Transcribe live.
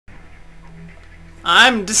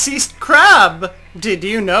I'm Deceased Crab! Did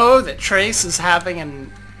you know that Trace is having a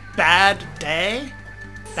bad day?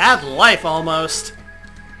 Bad life, almost.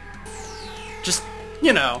 Just,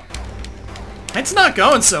 you know, it's not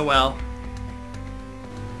going so well.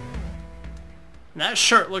 That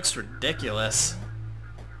shirt looks ridiculous.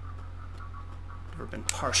 Never been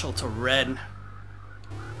partial to red.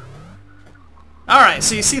 Alright,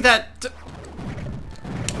 so you see that...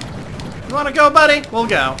 You wanna go, buddy? We'll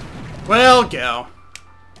go. We'll go.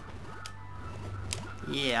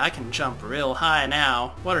 Yeah, I can jump real high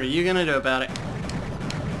now. What are you gonna do about it?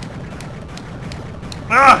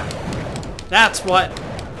 Ah! That's what...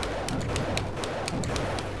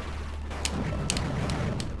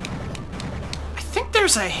 I think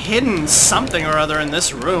there's a hidden something or other in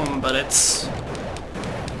this room, but it's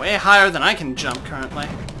way higher than I can jump currently.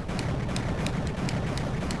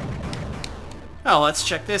 Oh, let's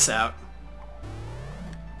check this out.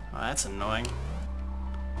 Oh, that's annoying.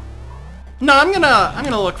 No, I'm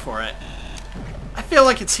gonna look for it. I feel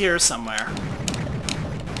like it's here somewhere.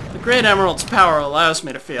 The Great Emerald's power allows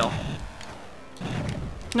me to feel.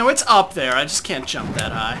 No, it's up there. I just can't jump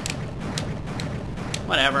that high.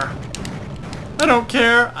 Whatever. I don't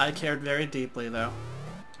care. I cared very deeply, though.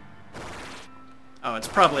 Oh, it's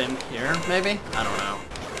probably in here, maybe? I don't know.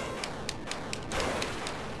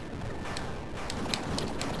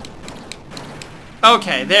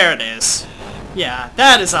 Okay, there it is. Yeah,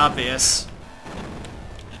 that is obvious.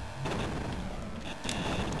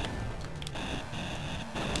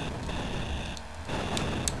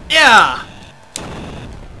 Yeah!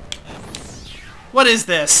 What is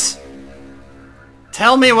this?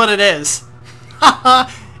 Tell me what it is.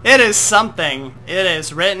 Haha, it is something. It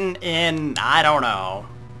is written in... I don't know.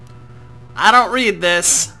 I don't read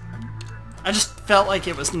this. I just felt like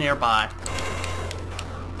it was nearby.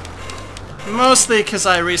 Mostly because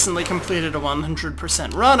I recently completed a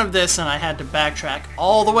 100% run of this and I had to backtrack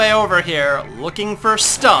all the way over here looking for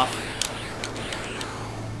stuff.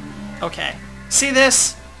 Okay, see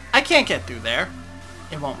this? I can't get through there.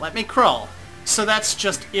 It won't let me crawl, so that's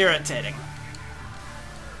just irritating.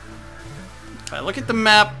 If I look at the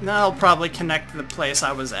map, that'll probably connect to the place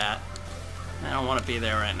I was at. I don't want to be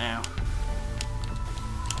there right now.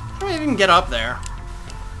 How do I even get up there?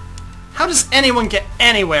 How does anyone get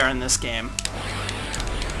anywhere in this game?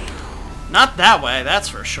 Not that way, that's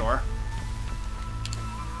for sure.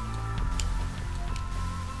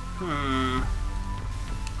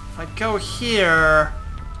 If I go here...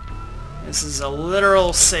 This is a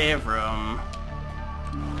literal save room.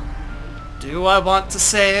 Do I want to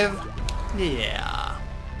save? Yeah.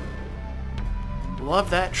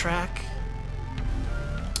 Love that track.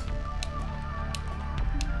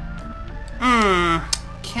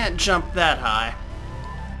 Can't jump that high.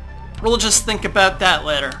 We'll just think about that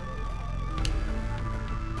later.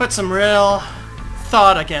 Put some real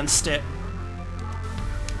thought against it.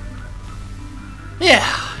 Yeah.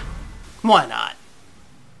 Why not?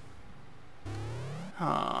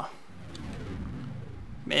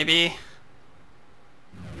 Maybe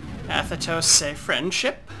Athetos say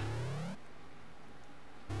friendship?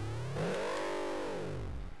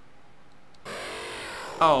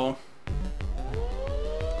 Oh.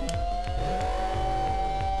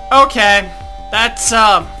 Okay. That's,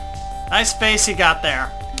 nice face you got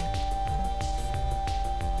there.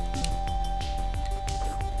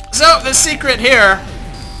 So, the secret here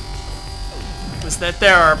is that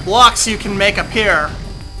there are blocks you can make appear.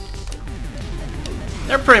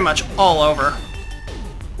 They're pretty much all over.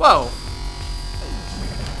 Whoa.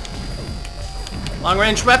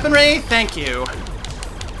 Long-range weaponry? Thank you.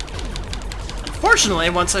 Unfortunately,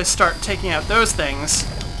 once I start taking out those things,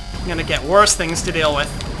 I'm gonna get worse things to deal with.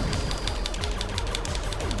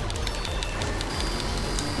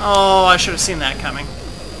 Oh, I should have seen that coming.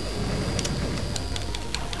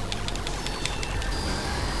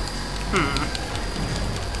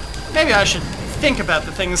 Maybe I should think about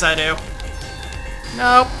the things I do.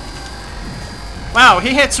 Nope. Wow,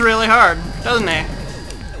 he hits really hard, doesn't he?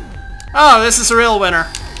 Oh, this is a real winner.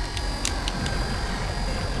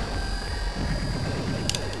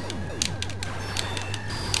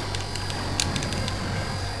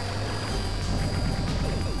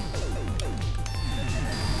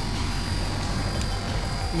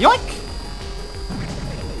 Yoink!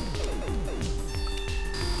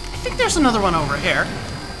 I think there's another one over here.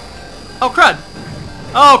 Oh, crud!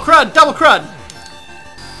 Oh, crud! Double crud!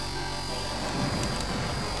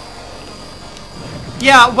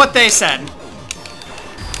 Yeah, what they said.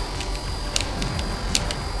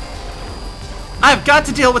 I've got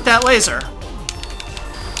to deal with that laser.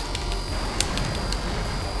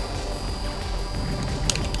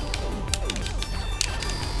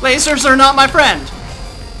 Lasers are not my friend.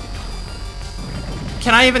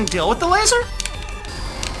 Can I even deal with the laser?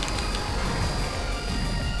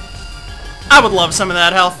 I would love some of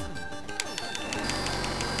that health.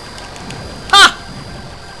 Ha!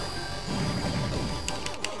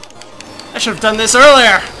 I should have done this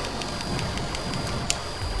earlier.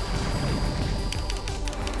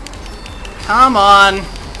 Come on.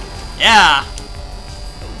 Yeah.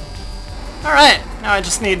 Alright, now I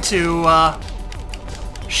just need to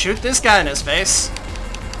shoot this guy in his face.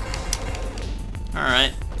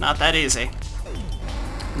 Alright, not that easy.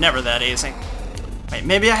 Never that easy. Wait,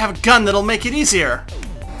 maybe I have a gun that'll make it easier.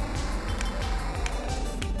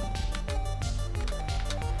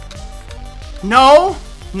 No,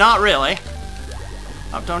 not really.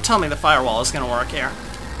 Oh, don't tell me the firewall is gonna work here.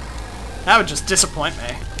 That would just disappoint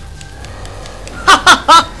me.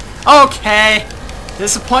 Okay,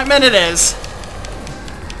 disappointment it is.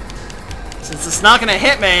 Since it's not gonna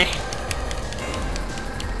hit me,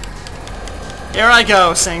 here I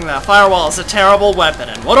go, saying the firewall is a terrible weapon.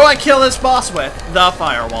 And what do I kill this boss with? The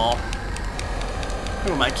firewall.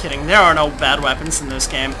 Who am I kidding? There are no bad weapons in this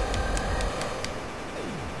game.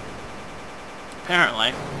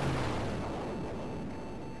 Apparently.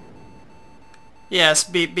 Yes,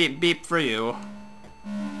 beep, beep, beep for you.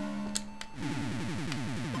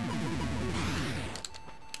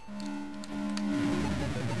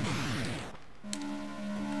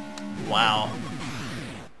 Wow.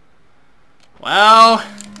 Well,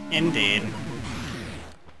 indeed.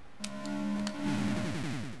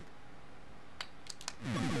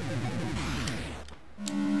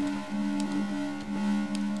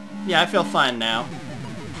 Yeah, I feel fine now.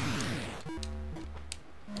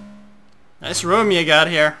 Nice room you got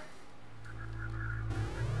here.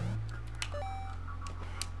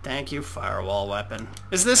 Thank you, firewall weapon.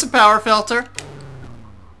 Is this a power filter?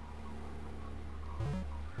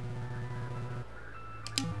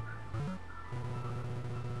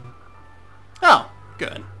 Oh,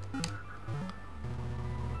 good.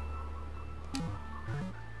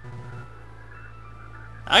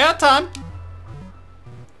 I got time.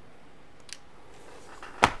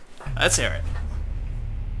 Let's hear it.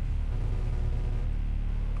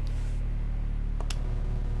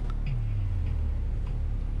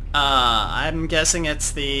 I'm guessing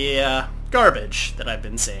it's the garbage that I've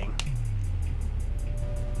been seeing.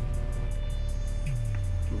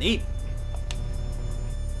 Neat.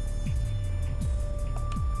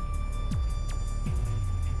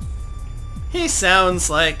 He sounds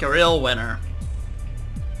like a real winner.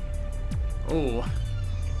 Ooh.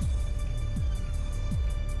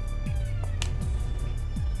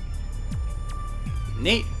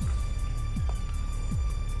 Neat.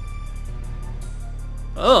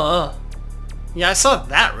 Oh. Yeah, I saw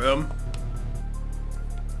that room.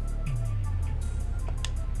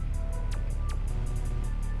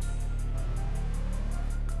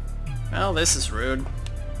 Well, this is rude.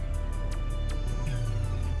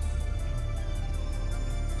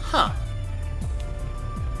 Huh.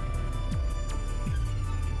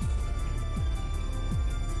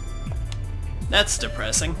 That's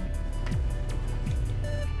depressing.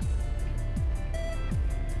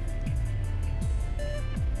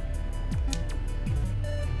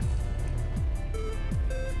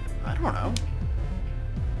 I don't know.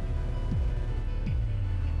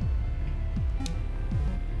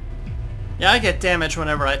 Yeah, I get damage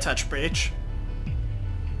whenever I touch breach.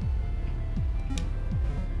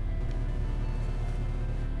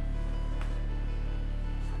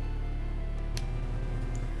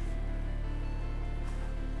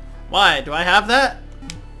 Why? Do I have that?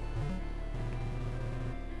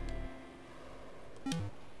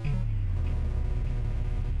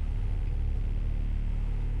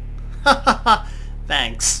 Hahaha.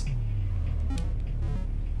 Thanks.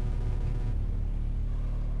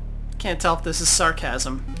 Can't tell if this is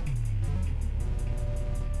sarcasm.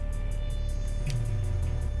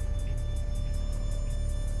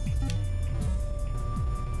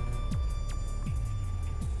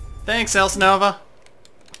 Thanks, Elsnova.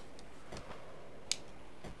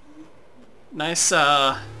 Nice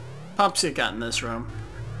pumps you got in this room.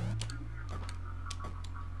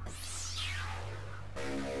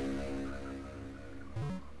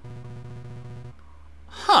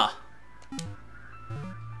 Huh.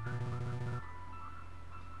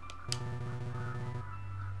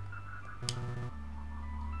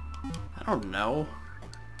 I don't know.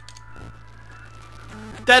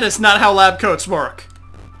 That is not how lab coats work.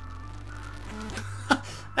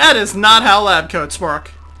 That is not how lab coats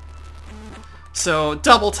work. So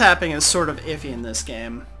double tapping is sort of iffy in this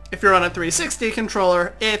game. If you're on a 360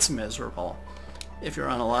 controller, it's miserable. If you're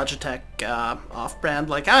on a Logitech off-brand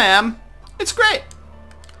like I am, it's great.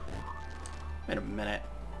 Wait a minute.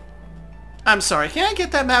 I'm sorry, can I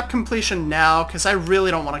get that map completion now? Because I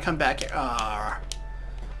really don't want to come back here.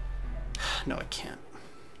 No, I can't.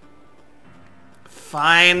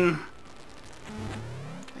 Fine.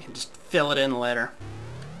 I can just fill it in later.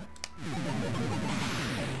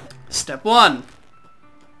 Step 1.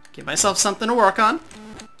 Give myself something to work on.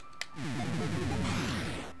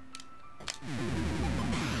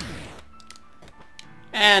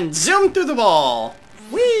 And zoom through the wall!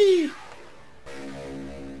 Whee!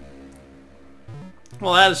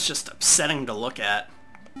 Well, that is just upsetting to look at.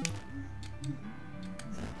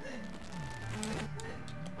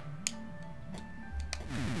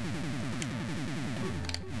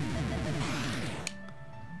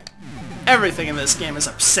 Everything in this game is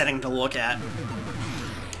upsetting to look at.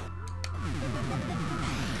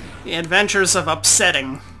 The adventures of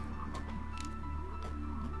upsetting.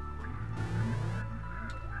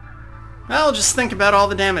 Well, just think about all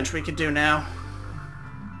the damage we could do now.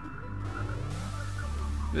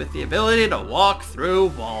 With the ability to walk through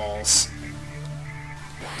walls.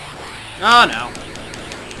 Oh no.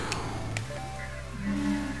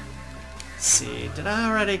 Let's see, did I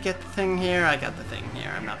already get the thing here? I got the thing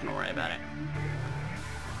here, I'm not gonna worry about it.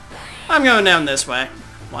 I'm going down this way.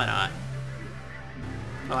 Why not?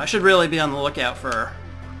 Oh, I should really be on the lookout for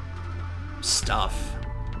stuff.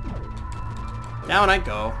 Down I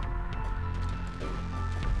go.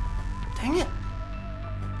 Dang it.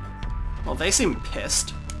 Well, they seem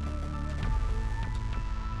pissed.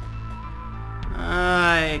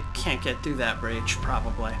 I can't get through that breach,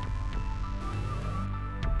 probably.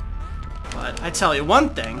 But I tell you one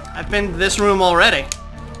thing, I've been to this room already.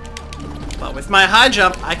 But with my high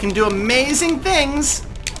jump, I can do amazing things.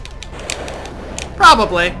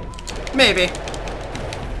 Probably. Maybe.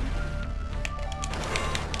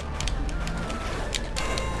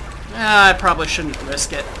 I probably shouldn't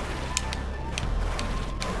risk it.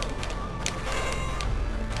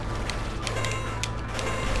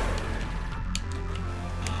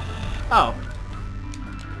 Oh.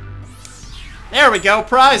 There we go,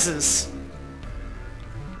 prizes!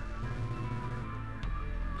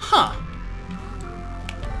 Huh.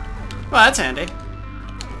 Well, that's handy.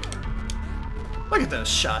 Look at those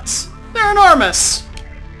shots. They're enormous!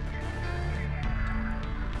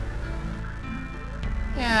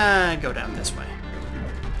 Yeah, go down this way.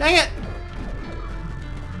 Dang it!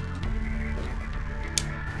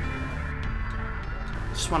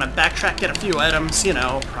 Just want to backtrack, get a few items, you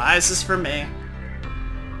know, prizes for me.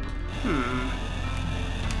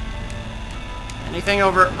 Anything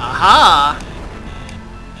over... Aha!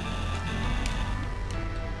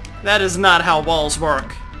 That is not how walls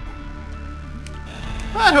work.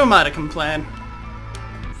 But who am I to complain?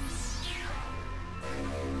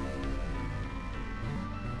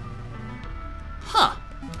 Huh.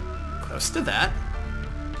 Close to that.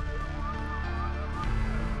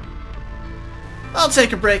 I'll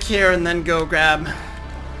take a break here and then go grab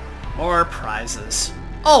more prizes.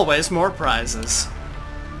 Always more prizes.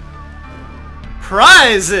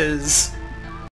 Prizes!